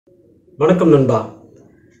வணக்கம் நண்பா.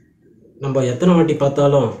 நம்ம எத்தனை வாட்டி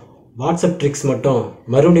பார்த்தாலும் வாட்ஸ்அப் ட்ரிக்ஸ் மட்டும்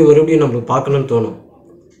மறுபடியும் நம்மளுக்கு பார்க்கணும்னு தோணும்.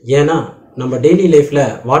 ஏன்னா நம்ம டெய்லி லைஃப்பில்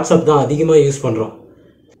வாட்ஸ்அப் தான் அதிகமாக யூஸ் பண்ணுறோம்.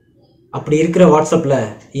 அப்படி இருக்கிற வாட்ஸ்அப்பில்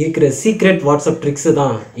இருக்கிற சீக்ரெட் வாட்ஸ்அப் ட்ரிக்ஸு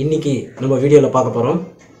தான் இன்றைக்கி நம்ம வீடியோவில் பார்க்க போகிறோம்.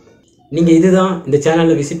 நீங்கள் இதுதான் இந்த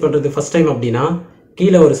சேனலில் விசிட் பண்ணுறது ஃபஸ்ட் டைம் அப்படின்னா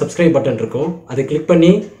கீழே ஒரு சப்ஸ்கிரைப் பட்டன் இருக்கும். அதை கிளிக்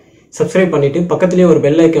பண்ணி சப்ஸ்கிரைப் பண்ணிவிட்டு பக்கத்துலேயே ஒரு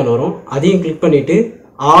பெல் ஐக்கான் வரும். அதையும் கிளிக் பண்ணிவிட்டு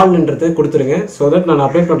ஆல்ன்றதை கொடுத்துருங்க. ஸோ தட் நான்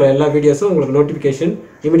அப்டேட் பண்ணுற எல்லா வீடியோஸும் உங்களுக்கு நோட்டிஃபிகேஷன்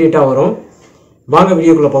இமீடியட்டாக வரும். வாங்க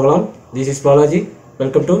வீடியோக்குள்ளே போகலாம். This is Balaji.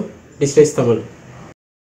 Welcome to digitise Tamil.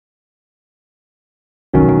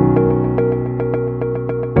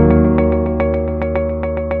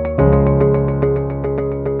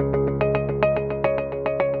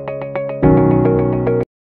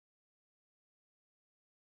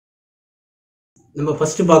 நம்ம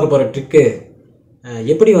ஃபஸ்ட்டு பார்க்க போகிற ட்ரிக்கு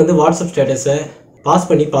எப்படி வாட்ஸ்அப் ஸ்டேட்டஸை பாஸ்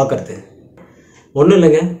பண்ணி பார்க்குறது. ஒன்றும்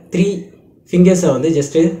இல்லைங்க, 3 ஃபிங்கர்ஸை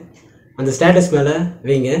ஜஸ்ட்டு அந்த ஸ்டேட்டஸ் மேலே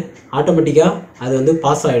வைங்க. ஆட்டோமேட்டிக்காக அது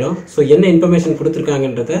பாஸ் ஆகிடும். ஸோ என்ன இன்ஃபர்மேஷன்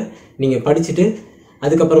கொடுத்துருக்காங்கன்றத நீங்கள் படிச்சுட்டு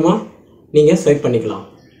அதுக்கப்புறமா நீங்கள் ஸ்வைப் பண்ணிக்கலாம்.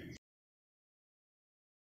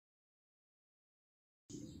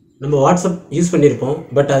 நம்ம வாட்ஸ்அப் யூஸ் பண்ணியிருப்போம்,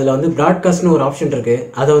 பட் அதில் ப்ராட்காஸ்ட்னு ஒரு ஆப்ஷன் இருக்குது.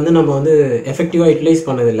 அதை நம்ம எஃபெக்டிவாக யூட்டிலைஸ்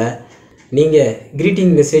பண்ணதில்லை. நீங்கள்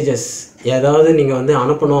க்ரீட்டிங் மெசேஜஸ் ஏதாவது நீங்கள்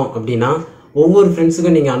அனுப்பணும் அப்படின்னா ஒவ்வொரு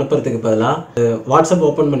ஃப்ரெண்ட்ஸுக்கும் நீங்கள் அனுப்புறதுக்கு பதிலாக வாட்ஸ்அப்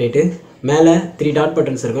ஓப்பன் பண்ணிவிட்டு மேலே 3 டாட்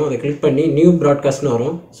பட்டன்ஸ் இருக்கும். அதை கிளிக் பண்ணி நியூ ப்ராட்காஸ்ட்னு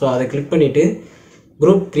வரும். ஸோ அதை கிளிக் பண்ணிவிட்டு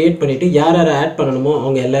குரூப் க்ரியேட் பண்ணிவிட்டு யார் ஆட் பண்ணணுமோ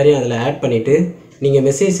அவங்க எல்லாரையும் அதில் ஆட் பண்ணிவிட்டு நீங்கள்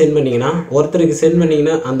மெசேஜ் சென்ட் பண்ணிங்கன்னா, ஒருத்தருக்கு சென்ட்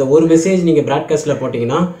பண்ணிங்கன்னா அந்த ஒரு மெசேஜ் நீங்கள் ப்ராட்காஸ்ட்டில்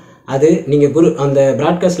போட்டிங்கன்னா அது நீங்கள் அந்த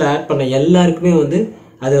ப்ராட்காஸ்ட்டில் ஆட் பண்ண எல்லாருக்குமே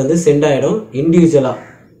அது சென்ட் ஆகிடும் இண்டிவிஜுவலாக.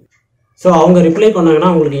 ஸோ அவங்க ரிப்ளை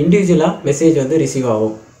பண்ணாங்கன்னா உங்களுக்கு இண்டிவிஜுவலாக மெசேஜ் ரிசீவ்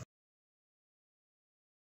ஆகும்.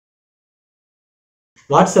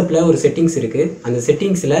 வாட்ஸ்அப்பில் ஒரு செட்டிங்ஸ் இருக்குது. அந்த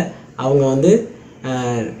செட்டிங்ஸில் அவங்க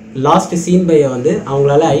லாஸ்ட் சீன் பையை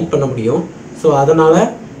அவங்களால ஹைட் பண்ண முடியும். ஸோ அதனால்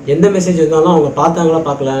எந்த மெசேஜ் இருந்தாலும் அவங்க பார்த்தாங்களா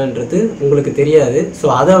பார்க்கலான்றது உங்களுக்கு தெரியாது. ஸோ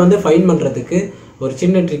அதை ஃபைன் பண்ணுறதுக்கு ஒரு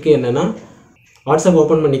சின்ன ட்ரிக்கு என்னென்னா, வாட்ஸ்அப்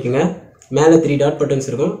ஓப்பன் பண்ணிக்கோங்க. மேலே 3 டாட் பட்டன்ஸ்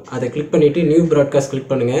இருக்கும். அதை கிளிக் பண்ணிவிட்டு நியூ ப்ராட்காஸ்ட்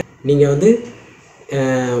கிளிக் பண்ணுங்கள். நீங்கள்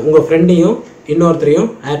உங்கள் ஃப்ரெண்டையும் இன்னொருத்தரையும்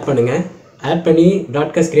ஆட் பண்ணுங்கள். ஆட் பண்ணி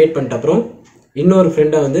ப்ராட்காஸ்ட் க்ரியேட் பண்ணிட்ட அப்புறம் இன்னொரு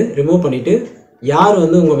ஃப்ரெண்டை ரிமூவ் பண்ணிவிட்டு யார்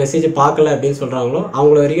உங்கள் மெசேஜை பார்க்கல அப்படின்னு சொல்கிறாங்களோ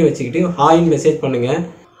அவங்கள வரைக்கும் வச்சுக்கிட்டு ஹாய்னு மெசேஜ் பண்ணுங்கள்.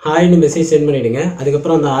 ஹாய்னு மெசேஜ் சென்ட் பண்ணிவிடுங்க.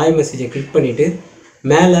 அதுக்கப்புறம் அந்த ஹாய் மெசேஜை கிளிக் பண்ணிவிட்டு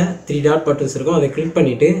மேலே 3 டாட் பட்டன்ஸ் இருக்கும். அதை கிளிக்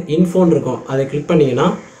பண்ணிவிட்டு இன்ஃபோன் இருக்கும். அதை கிளிக் பண்ணிங்கன்னா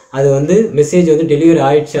அது மெசேஜ் டெலிவரி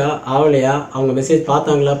ஆகிடுச்சா ஆகலையா, அவங்க மெசேஜ்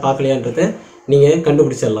பார்த்தாங்களா பார்க்கலையான்றதை நீங்கள்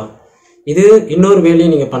கண்டுபிடிச்சிடலாம். இது இன்னொரு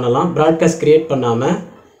வேலையும் நீங்கள் பண்ணலாம். ப்ராட்காஸ்ட் க்ரியேட் பண்ணாமல்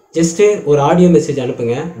ஜஸ்ட்டு ஒரு ஆடியோ மெசேஜ்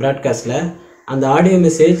அனுப்புங்க. ப்ராட்காஸ்ட்டில் அந்த ஆடியோ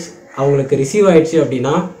மெசேஜ் அவங்களுக்கு ரிசீவ் ஆகிடுச்சு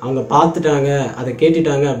அப்படின்னா, அவங்க பார்த்துட்டாங்க, அதை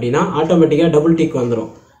கேட்டுட்டாங்க அப்படின்னா ஆட்டோமேட்டிக்காக டபுள் டிக்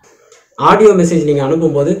வந்துடும். ஆடியோ மெசேஜ் நீங்கள்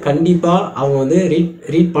அனுப்பும்போது கண்டிப்பாக அவங்க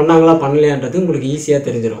ரீட் பண்ணாங்களா பண்ணலையான்றது உங்களுக்கு ஈஸியாக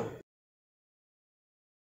தெரிஞ்சிடும்.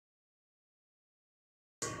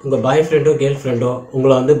 உங்கள் பாய் ஃப்ரெண்டோ கேர்ள் ஃப்ரெண்டோ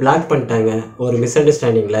உங்களை பிளாக் பண்ணிட்டாங்க ஒரு மிஸ்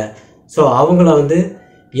அண்டர்ஸ்டாண்டிங்கில். ஸோ அவங்கள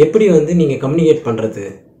எப்படி நீங்கள் கம்யூனிகேட் பண்ணுறது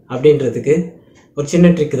அப்படின்றதுக்கு ஒரு சின்ன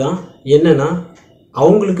ட்ரிக் தான். என்னென்னா,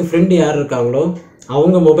 அவங்களுக்கு ஃப்ரெண்டு யார் இருக்காங்களோ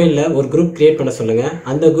அவங்க மொபைலில் ஒரு குரூப் க்ரியேட் பண்ண சொல்லுங்கள்.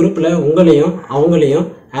 அந்த குரூப்பில் உங்களையும் அவங்களையும்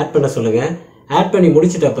ஆட் பண்ண சொல்லுங்கள். ஆட் பண்ணி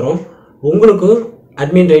முடிச்சிட்ட அப்புறம் உங்களுக்கும்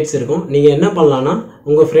அட்மின் ரைட்ஸ் இருக்கும். நீங்கள் என்ன பண்ணலான்னா,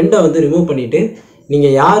 உங்கள் ஃப்ரெண்டை ரிமூவ் பண்ணிவிட்டு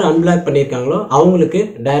நீங்கள் யார் அன்பிளாக் பண்ணியிருக்காங்களோ அவங்களுக்கு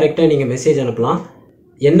டைரெக்டாக நீங்கள் மெசேஜ் அனுப்பலாம்.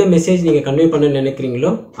 என்ன மெசேஜ் நீங்கள் கன்வே பண்ண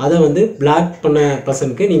நினைக்கிறீங்களோ அதை பிளாக் பண்ண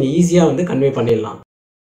பர்சனுக்கு நீங்கள் ஈஸியாக கன்வே பண்ணிடலாம்.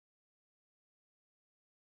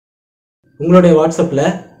 உங்களுடைய வாட்ஸ்அப்பில்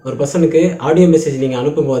ஒரு பர்சனுக்கு ஆடியோ மெசேஜ் நீங்கள்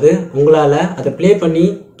அனுப்பும்போது உங்களால் அதை ப்ளே பண்ணி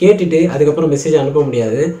கேட்டுட்டு அதுக்கப்புறம் மெசேஜ் அனுப்ப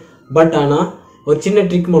முடியாது. பட் ஆனால் ஒரு சின்ன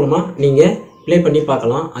ட்ரிக் மூலமாக நீங்கள் ப்ளே பண்ணி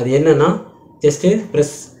பார்க்கலாம். அது என்னென்னா, ஜஸ்ட்டு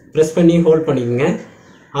ப்ரெஸ் பண்ணி ஹோல்ட் பண்ணிக்கோங்க.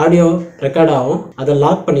 ஆடியோ ரெக்கார்ட் ஆகும். அதை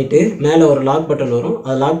லாக் பண்ணிவிட்டு மேலே ஒரு லாக் பட்டன் வரும்.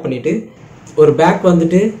 அதை லாக் பண்ணிவிட்டு ஒரு பேக்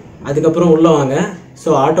அதுக்கப்புறம் உள்ளே வாங்க.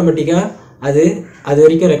 ஸோ ஆட்டோமேட்டிக்காக அது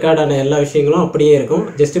வரைக்கும் ரெக்கார்டான எல்லா விஷயங்களும் அப்படியே இருக்கும்.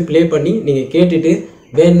 ஜஸ்ட்டு ப்ளே பண்ணி நீங்கள் கேட்டுட்டு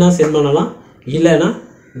வேணுன்னா சென்ட் பண்ணலாம், இல்லைன்னா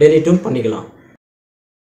டெலீட்டும் பண்ணிக்கலாம்.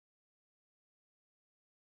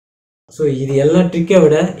 ஸோ இது எல்லா ட்ரிக்கை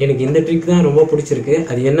விட எனக்கு இந்த ட்ரிக் தான் ரொம்ப பிடிச்சிருக்கு.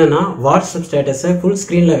 அது என்னென்னா, வாட்ஸ்அப் ஸ்டேட்டஸை ஃபுல்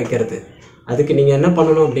ஸ்க்ரீனில் வைக்கிறது. அதுக்கு நீங்கள் என்ன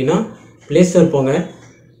பண்ணணும் அப்படின்னா, ப்ளே ஸ்டோர் போங்க.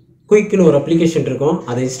 குயிக்னு ஒரு அப்ளிகேஷன் இருக்கும்.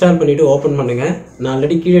 அதை இன்ஸ்டால் பண்ணிவிட்டு ஓப்பன் பண்ணுங்கள். நான்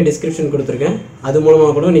ஆல்ரெடி கீழே டிஸ்கிரிப்ஷன் கொடுத்துருக்கேன். அது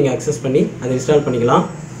மூலமாக கூட நீங்கள் அக்சஸ் பண்ணி அதை இன்ஸ்டால் பண்ணிக்கலாம்.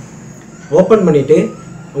 ஓப்பன் பண்ணிவிட்டு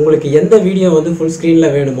உங்களுக்கு எந்த வீடியோ ஃபுல்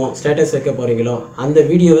ஸ்க்ரீனில் வேணுமோ ஸ்டேட்டஸ் வைக்க போகிறீங்களோ அந்த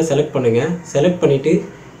வீடியோவை செலக்ட் பண்ணுங்கள். செலக்ட் பண்ணிவிட்டு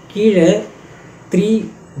கீழே 3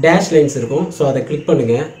 டேஷ் லைன்ஸ் இருக்கும். ஸோ அதை கிளிக்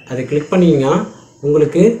பண்ணுங்கள். அதை கிளிக் பண்ணிங்கன்னா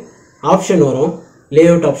உங்களுக்கு ஆப்ஷன் வரும்.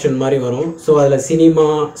 லேஅவுட் ஆப்ஷன் மாதிரி வரும். ஸோ அதில் சினிமா,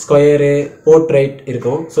 ஸ்கொயரு, போர்ட்ரைட்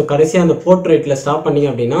இருக்கும். ஸோ கடைசியாக அந்த போர்ட்ரைட்டில் ஸ்டாப் பண்ணிங்க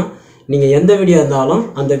அப்படின்னா நீங்கள் எந்த வீடியோ இருந்தாலும்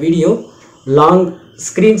அந்த வீடியோ லாங்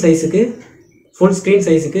ஸ்க்ரீன் சைஸுக்கு, ஃபுல் ஸ்க்ரீன்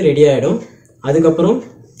சைஸுக்கு ரெடி ஆகிடும். அதுக்கப்புறம்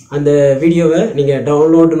அந்த வீடியோவை நீங்கள்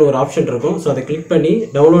டவுன்லோடுன்னு ஒரு ஆப்ஷன் இருக்கும். ஸோ அதை கிளிக் பண்ணி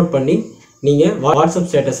டவுன்லோட் பண்ணி நீங்கள் வாட்ஸ்அப்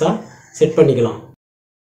ஸ்டேட்டஸாக செட் பண்ணிக்கலாம்.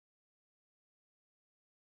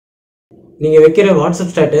 நீங்கள் வைக்கிற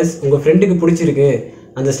வாட்ஸ்அப் ஸ்டேட்டஸ் உங்கள் ஃப்ரெண்டுக்கு பிடிச்சிருக்கு,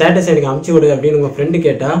 அந்த ஸ்டேட்டஸ் எனக்கு அமுச்சு விடு அப்படின்னு உங்கள் ஃப்ரெண்டு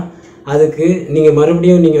கேட்டால் அதுக்கு நீங்கள்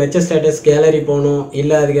மறுபடியும் நீங்கள் வச்ச ஸ்டேட்டஸ் கேலரி போகணும்,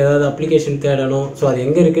 இல்லை அதுக்கு ஏதாவது அப்ளிகேஷன் தேடணும். ஸோ அது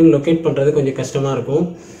எங்கே இருக்குதுன்னு லொக்கேட் பண்ணுறது கொஞ்சம் கஷ்டமாக இருக்கும்.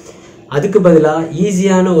 அதுக்கு பதிலாக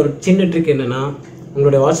ஈஸியான ஒரு சின்ன ட்ரிக் என்னென்னா,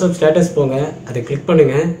 உங்களுடைய வாட்ஸ்அப் ஸ்டேட்டஸ் போங்க, அதை கிளிக்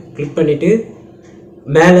பண்ணுங்கள். கிளிக் பண்ணிவிட்டு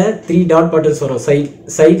மேலே 3 டாட் பட்டன்ஸ் வரும்,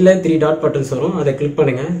 சைடில் 3 டாட் பட்டன்ஸ் வரும், அதை கிளிக்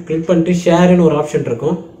பண்ணுங்கள். கிளிக் பண்ணிட்டு ஷேருன்னு ஒரு ஆப்ஷன்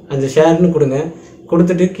இருக்கும், அந்த ஷேர்னு கொடுங்க.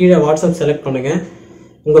 கொடுத்துட்டு கீழே வாட்ஸ்அப் செலக்ட் பண்ணுங்கள்.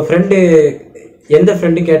 உங்கள் ஃப்ரெண்டு எந்த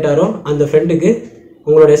ஃப்ரெண்டு கேட்டாரோ அந்த ஃப்ரெண்டுக்கு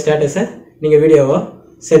உங்களுடைய ஸ்டேட்டஸை நீங்கள் வீடியோவாக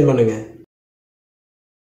சென்ட் பண்ணுங்கள்.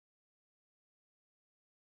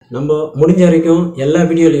 நம்ம முடிஞ்ச வரைக்கும் எல்லா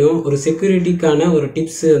வீடியோலையும் ஒரு செக்யூரிட்டிக்கான ஒரு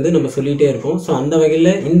டிப்ஸ் வந்து நம்ம சொல்லிகிட்டே இருப்போம். ஸோ அந்த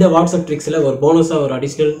வகையில் இந்த வாட்ஸ்அப் ட்ரிக்ஸில் ஒரு போனஸாக ஒரு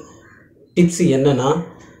அடிஷ்னல் டிப்ஸ் என்னென்னா,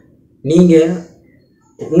 நீங்கள்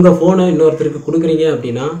உங்கள் ஃபோனை இன்னொருத்தருக்கு கொடுக்குறீங்க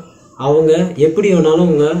அப்படின்னா அவங்க எப்படி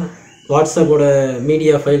வேணாலும் உங்கள் வாட்ஸ்அப்போட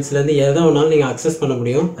மீடியா ஃபைல்ஸ்லேருந்து எதை வேணாலும் நீங்கள் அக்சஸ் பண்ண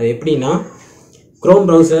முடியும். அது எப்படின்னா, க்ரோம்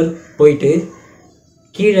ப்ரௌசர் போயிட்டு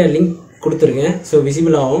கீழே லிங்க் கொடுத்துருக்கேன், ஸோ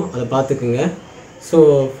விசிபிள் ஆகும், அதை பார்த்துக்குங்க. ஸோ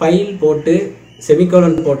ஃபைல் போட்டு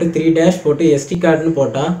செமிகோலன் போட்டு 3 டேஷ் போட்டு SD கார்டுன்னு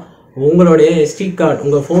போட்டால் உங்களுடைய SD கார்டு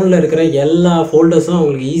உங்கள் ஃபோனில் இருக்கிற எல்லா ஃபோல்டர்ஸும்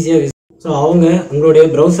அவங்களுக்கு ஈஸியாக ஸோ அவங்க உங்களுடைய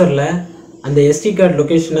ப்ரௌசரில் அந்த SD கார்டு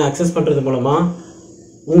லொக்கேஷனை அக்சஸ் பண்ணுறது மூலமாக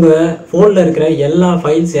உங்கள் ஃபோனில் இருக்கிற எல்லா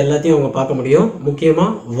ஃபைல்ஸ் எல்லாத்தையும் அவங்க பார்க்க முடியும்.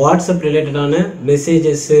 முக்கியமாக வாட்ஸ்அப் ரிலேட்டடான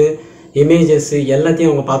மெசேஜஸ்ஸு, இமேஜஸ்ஸு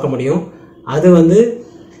எல்லாத்தையும் அவங்க பார்க்க முடியும். அது வந்து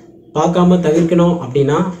பார்க்காம தவிர்க்கணும்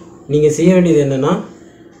அப்படின்னா நீங்கள் செய்ய வேண்டியது என்னென்னா,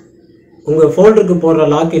 உங்கள் ஃபோல்டருக்கு போடுற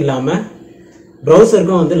லாக் இல்லாமல்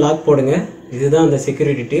ப்ரௌசருக்கும் வந்து லாக் போடுங்க. இதுதான் அந்த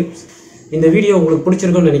செக்யூரிட்டி டிப்ஸ். இந்த வீடியோ உங்களுக்கு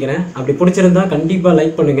பிடிச்சிருக்குன்னு நினைக்கிறேன். அப்படி பிடிச்சிருந்தா கண்டிப்பாக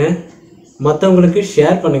லைக் பண்ணுங்கள், மற்றவங்களுக்கு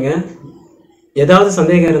ஷேர் பண்ணுங்கள். ஏதாவது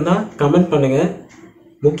சந்தேகம் இருந்தால் கமெண்ட் பண்ணுங்கள்.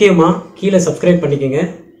 முக்கியமாக கீழே சப்ஸ்கிரைப் பண்ணிக்கோங்க.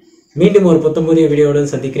 மீண்டும் ஒரு புத்தம்புதிய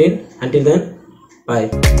வீடியோவுடன் சந்திக்கிறேன். Until then,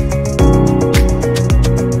 bye.